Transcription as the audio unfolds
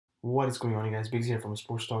What is going on, you guys? Biggs here from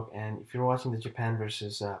Sports Talk, and if you're watching the Japan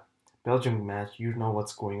versus Belgium match, you know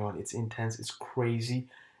what's going on. It's intense, it's crazy.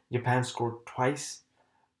 Japan scored twice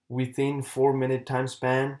within 4 minute time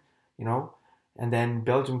span, you know, and then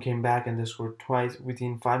Belgium came back and they scored twice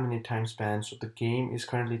within 5 minute time span. So the game is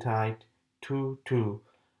currently tied 2-2.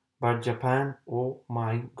 But Japan, oh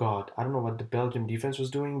my God, I don't know what the Belgium defense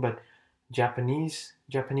was doing, but Japanese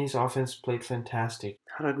offense played fantastic.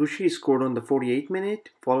 Haraguchi scored on the 48th minute,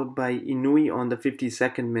 followed by Inui on the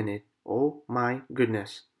 52nd minute. Oh my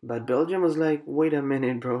goodness. But Belgium was like, wait a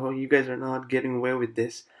minute, bro, you guys are not getting away with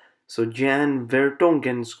this. So Jan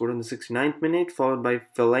Vertonghen scored on the 69th minute, followed by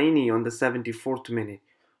Fellaini on the 74th minute.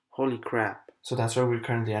 Holy crap. So that's where we're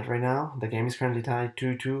currently at right now. The game is currently tied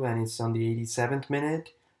 2-2 and it's on the 87th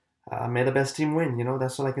minute. May the best team win,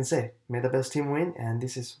 that's all I can say. May the best team win, and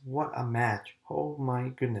this is what a match. Oh my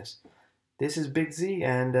goodness. This is Big Z,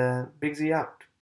 and Big Z out.